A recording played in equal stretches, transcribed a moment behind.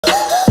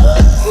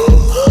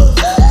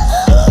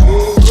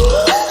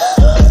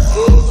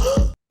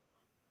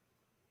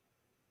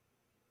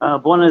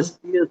Buenos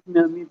dias, mi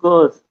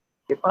amigos.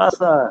 ¿Qué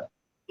pasa?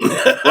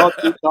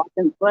 Welcome to Talk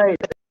and Play.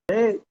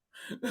 Hey,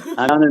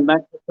 I'm down in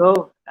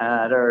Mexico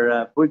at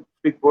our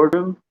big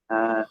boardroom,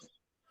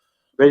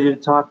 ready to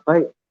talk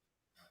fight.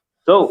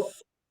 So,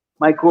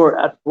 Mike Orr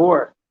at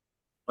 4.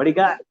 What do you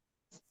got?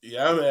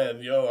 Yeah,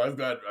 man. Yo, I've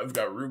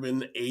got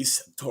Ruben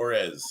Ace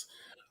Torres.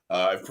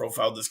 I've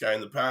profiled this guy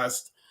in the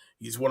past.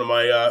 He's one of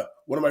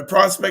my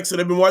prospects that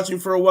I've been watching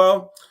for a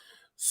while.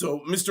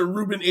 So, Mr.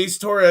 Ruben Ace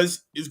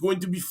Torres is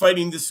going to be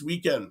fighting this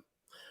weekend,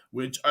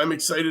 which I'm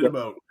excited Yep.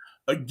 about,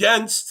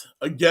 against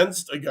a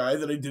guy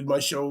that I did my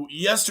show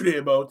yesterday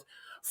about,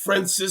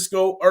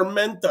 Francisco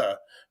Armenta,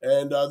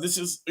 and this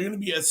is going to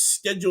be a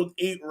scheduled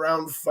 8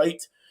 round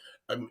fight.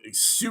 I'm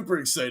super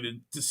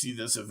excited to see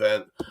this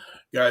event,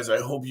 guys. I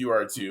hope you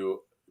are too.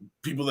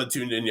 People that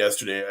tuned in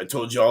yesterday, I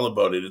told you all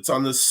about it. It's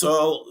on the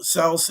Sal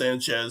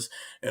Sanchez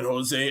and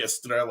Jose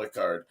Estrella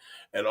card,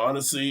 and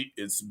honestly,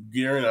 it's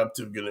gearing up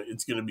to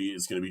it's gonna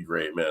be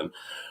great, man.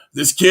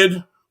 This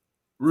kid,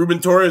 Ruben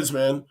Torres,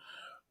 man.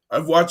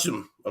 I've watched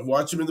him. I've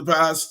watched him in the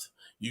past.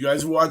 You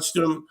guys have watched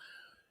him.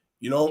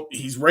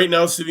 He's right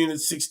now sitting at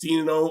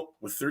 16-0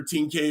 with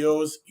 13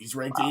 KOs. He's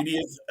ranked Wow.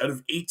 80th out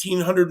of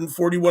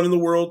 1,841 in the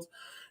world.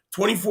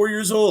 24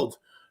 years old,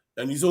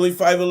 and he's only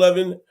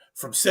 5'11",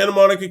 from Santa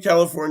Monica,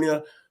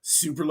 California,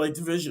 super light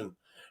division.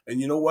 And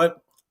you know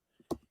what?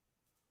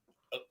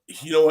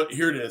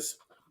 Here it is.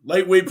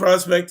 Lightweight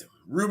prospect,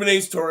 Ruben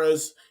Ace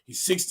Torres.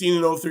 He's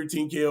 16-0,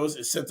 13 KOs,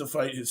 is set to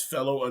fight his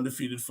fellow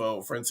undefeated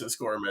foe,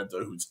 Francisco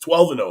Armenta, who's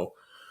 12-0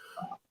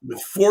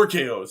 with 4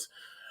 KOs.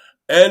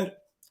 And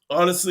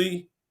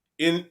honestly,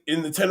 in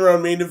the 10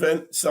 round main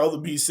event, Sal the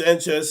Beast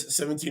Sanchez,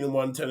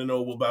 17-1,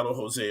 10-0, will battle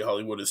Jose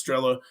Hollywood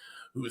Estrella,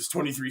 who is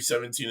 23,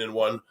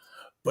 17-1.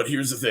 But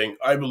here's the thing.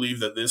 I believe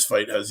that this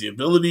fight has the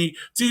ability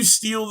to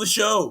steal the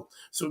show.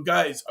 So,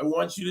 guys, I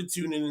want you to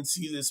tune in and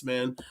see this,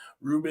 man.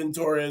 Ruben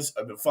Torres.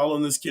 I've been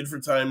following this kid for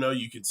time now.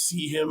 You can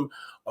see him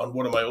on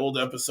one of my old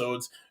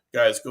episodes.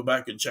 Guys, go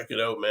back and check it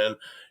out, man.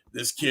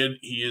 This kid,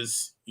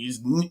 he's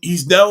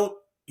no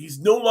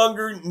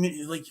longer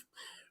like,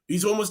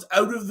 he's almost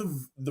out of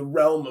the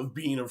realm of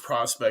being a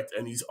prospect,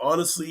 and he's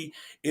honestly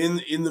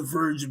in the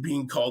verge of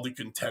being called a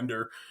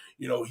contender.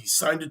 He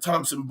signed to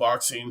Thompson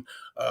Boxing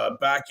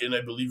back in,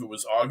 I believe it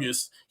was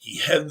August. He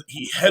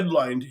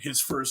headlined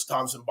his first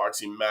Thompson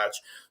Boxing match.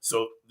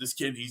 So this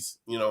kid,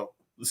 the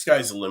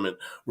sky's the limit.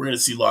 We're gonna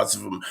see lots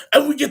of them,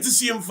 and we get to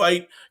see him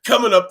fight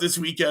coming up this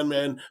weekend,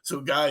 man.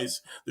 So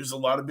guys, there's a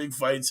lot of big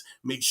fights.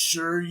 Make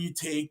sure you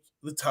take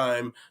the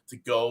time to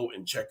go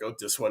and check out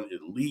this one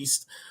at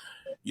least.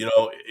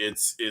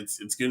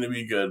 It's going to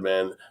be good,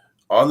 man.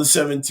 On the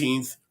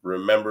 17th,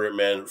 remember it,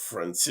 man.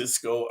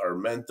 Francisco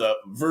Armenta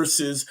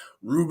versus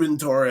Ruben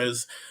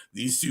Torres.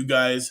 These two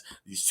guys,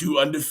 these two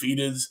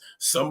undefeateds.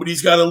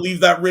 Somebody's got to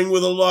leave that ring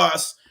with a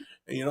loss.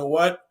 And you know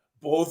what?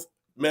 Both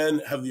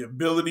men have the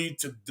ability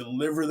to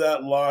deliver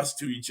that loss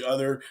to each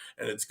other,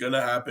 and it's going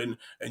to happen.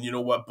 And you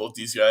know what? Both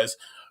these guys,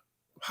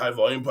 high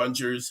volume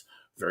punchers,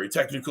 very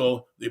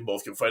technical. They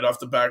both can fight off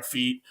the back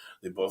feet.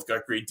 They both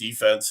got great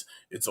defense.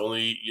 It's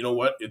only, you know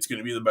what? It's going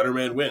to be the better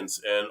man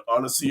wins. And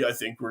honestly, I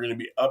think we're going to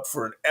be up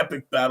for an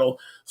epic battle.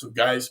 So,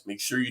 guys, make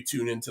sure you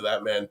tune into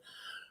that, man.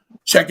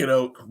 Check it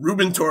out.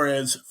 Ruben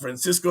Torres,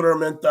 Francisco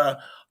Armenta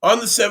on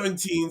the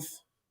 17th.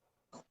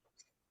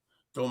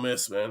 Don't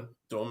miss, man.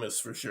 Don't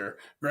miss for sure.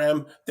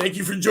 Graham, thank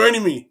you for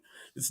joining me.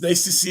 It's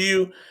nice to see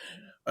you.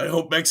 I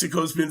hope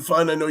Mexico's been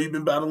fun. I know you've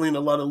been battling a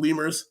lot of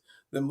lemurs,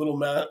 them little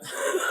Matt.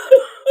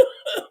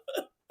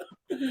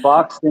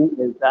 Boxing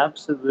is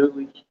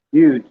absolutely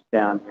huge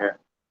down here.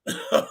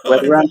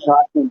 Whether I'm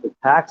talking to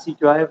taxi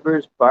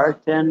drivers,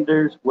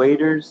 bartenders,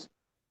 waiters,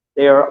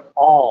 they are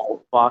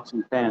all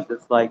boxing fans.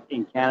 It's like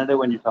in Canada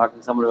when you're talking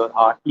to someone about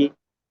hockey,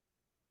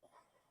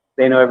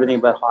 they know everything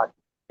about hockey.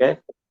 Okay,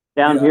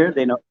 down Yeah, here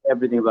they know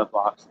everything about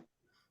boxing.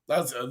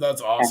 that's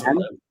awesome,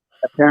 And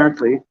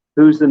apparently,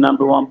 who's the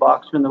number one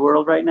boxer in the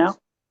world right now?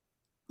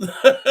 man.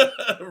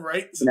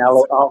 Right?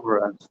 Canelo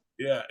Alvarez.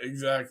 Yeah,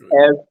 exactly.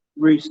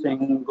 Every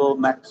single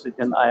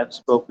Mexican I have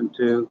spoken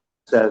to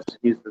says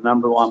he's the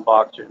number one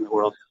boxer in the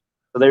world.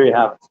 So there you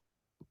have it.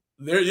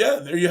 There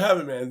you have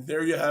it, man.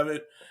 There you have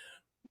it.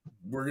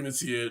 We're gonna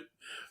see it.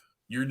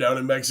 You're down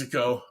in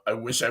Mexico. I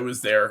wish I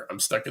was there. I'm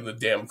stuck in the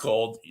damn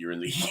cold. You're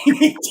in the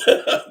heat.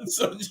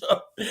 So,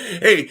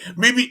 hey,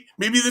 maybe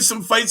there's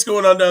some fights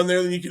going on down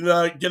there. Then you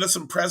can get us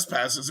some press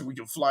passes and we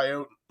can fly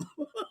out.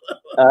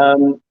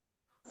 Um,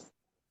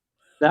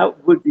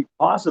 that would be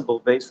possible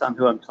based on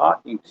who I'm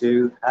talking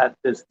to. Had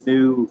this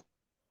new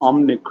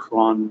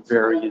Omicron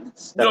variant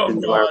stepped Oh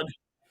into our God!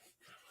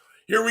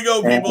 Here we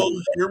go, people.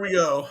 and Here we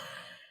go.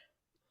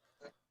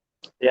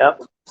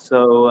 yep.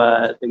 So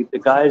the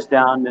guys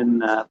down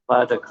in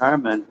Playa del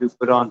Carmen who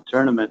put on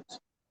tournaments,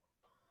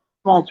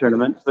 small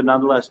tournaments, but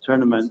nonetheless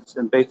tournaments.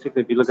 And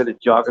basically, if you look at the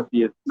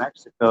geography of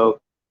Mexico,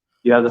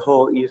 you have the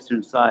whole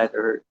eastern side,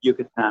 or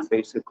Yucatan,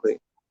 basically.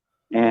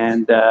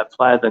 And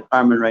Playa del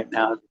Carmen right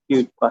now is a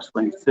huge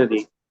bustling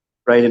city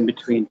right in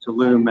between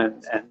Tulum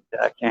and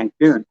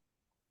Cancun.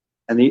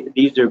 And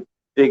these are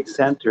big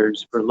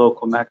centers for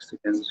local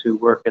Mexicans who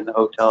work in the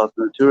hotels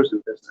and the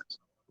tourism business.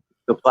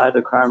 So Playa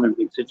del Carmen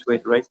being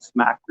situated right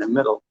smack in the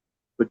middle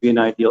would be an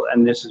ideal,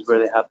 and this is where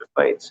they have the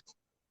fights.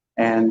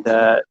 And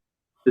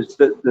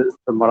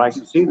from what I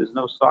can see, there's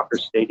no soccer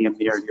stadium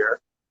near here,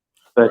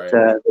 but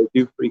they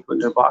do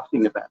frequent their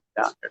boxing events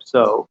down there.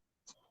 So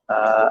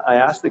I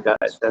asked the guy,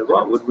 I said,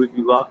 well, would we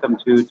be welcome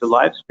to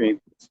live stream?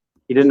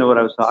 He didn't know what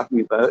I was talking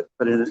about,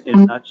 but in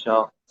a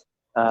nutshell,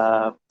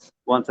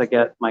 once I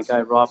get my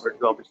guy Robert,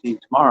 who I'll be seeing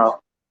tomorrow,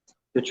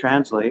 to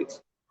translate,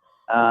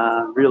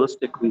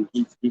 realistically,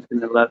 he's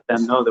going to let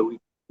them know that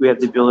we have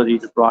the ability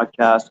to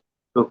broadcast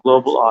to a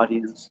global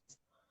audience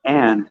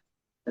and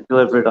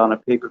deliver it on a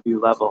pay-per-view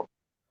level.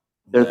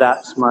 They're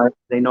that smart.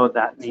 They know what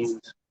that means.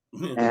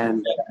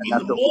 And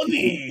that's the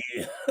money.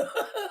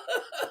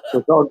 So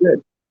it's all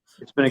good.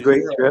 It's been a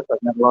great trip. I've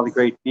met a lot of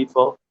great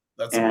people.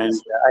 That's and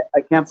amazing.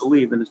 I can't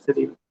believe in a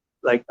city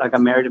like I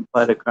got married in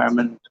Playa del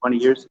Carmen 20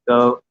 years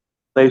ago.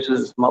 Place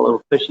was a small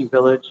little fishing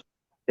village.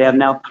 They have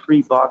now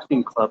 3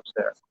 boxing clubs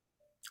there.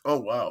 Oh,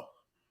 wow.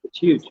 It's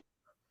huge.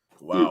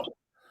 Wow.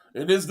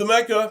 Huge. It is the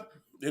Mecca.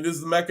 It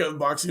is the Mecca of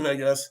boxing, I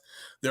guess.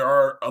 There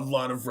are a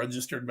lot of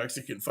registered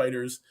Mexican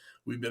fighters.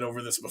 We've been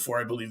over this before.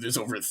 I believe there's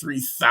over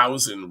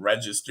 3,000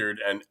 registered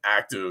and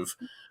active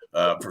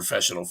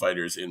professional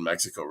fighters in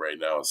Mexico right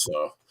now.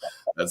 So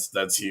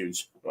that's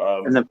huge.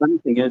 And the funny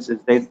thing is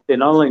they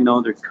not only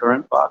know their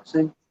current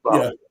boxing,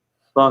 well, as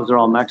long as they're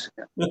all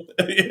Mexican,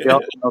 they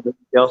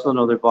also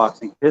know their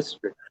boxing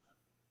history.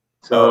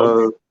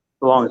 So as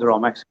long as they're all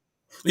Mexican.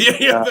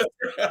 Yeah.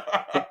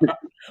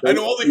 I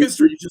know all the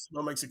history just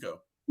about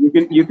Mexico.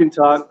 You can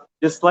talk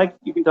just like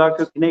you can talk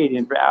to a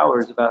Canadian for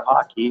hours about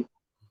hockey.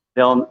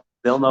 They'll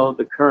know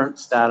the current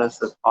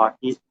status of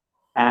hockey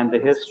and the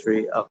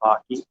history of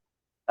hockey.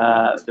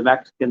 The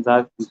Mexicans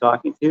I've been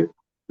talking to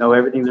know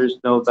everything there is to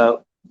know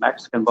about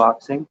Mexican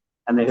boxing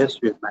and the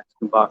history of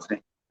Mexican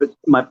boxing. But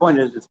my point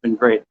is, it's been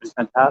great. It's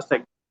been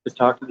fantastic to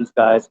talk to these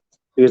guys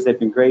because they've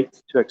been great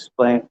to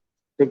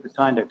take the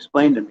time to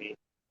explain to me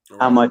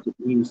how much it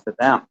means to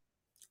them.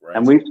 Right.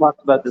 And we've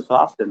talked about this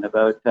often,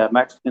 about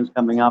Mexicans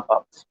coming up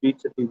off the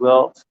streets, if you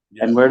will,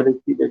 and where do they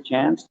see their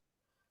chance?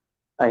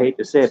 I hate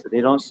to say it, but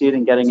they don't see it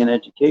in getting an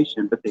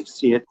education, but they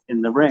see it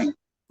in the ring.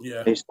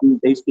 Yeah. They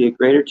see a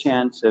greater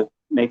chance of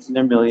making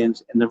their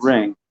millions in the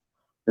ring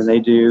than they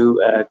do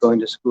going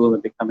to school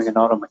and becoming an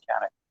auto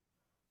mechanic.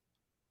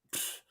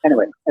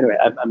 Anyway,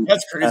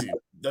 that's crazy.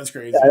 That's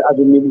crazy. I've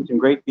been meeting some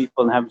great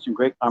people and having some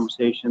great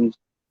conversations,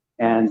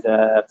 and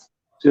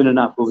soon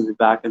enough we'll be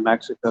back in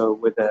Mexico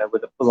with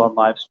a full-on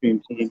live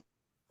stream team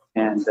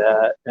and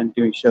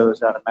doing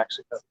shows out of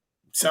Mexico.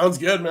 Sounds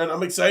good, man.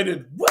 I'm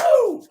excited.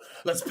 Woo!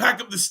 Let's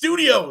pack up the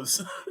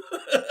studios.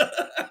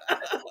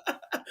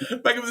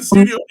 Back up the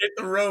studio, hit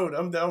the road.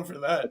 I'm down for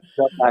that.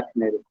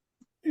 Vaccinated.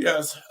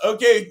 Yes.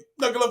 Okay,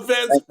 Knuckle Up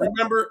fans,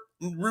 remember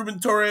Ruben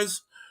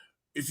Torres.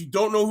 If you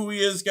don't know who he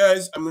is,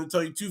 guys, I'm going to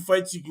tell you 2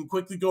 fights you can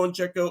quickly go and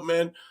check out,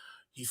 man.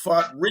 He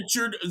fought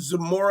Richard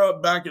Zamora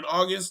back in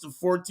August the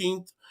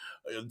 14th.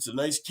 It's a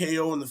nice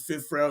KO in the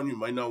 5th round. You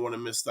might not want to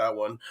miss that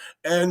one.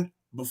 And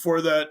before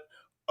that,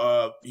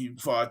 he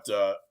fought,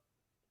 I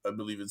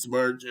believe it's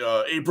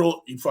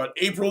April. He fought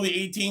April the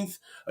 18th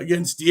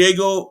against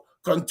Diego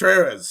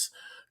Contreras.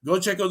 Go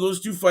check out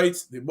those 2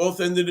 fights. They both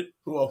ended,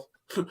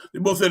 they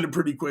both ended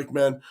pretty quick,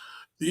 man.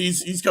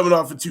 He's coming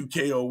off of 2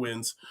 KO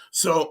wins.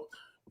 So,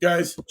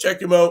 guys,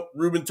 check him out.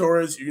 Ruben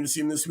Torres. You're going to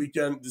see him this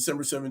weekend,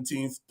 December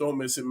 17th. Don't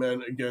miss it,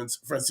 man,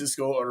 against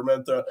Francisco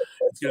Armenta.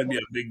 It's going to be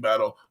a big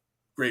battle.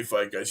 Great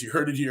fight, guys. You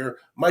heard it here.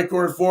 Mike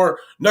Cord 4.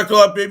 Knuckle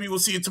Up, baby. We'll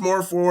see you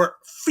tomorrow for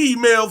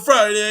Female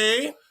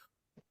Friday.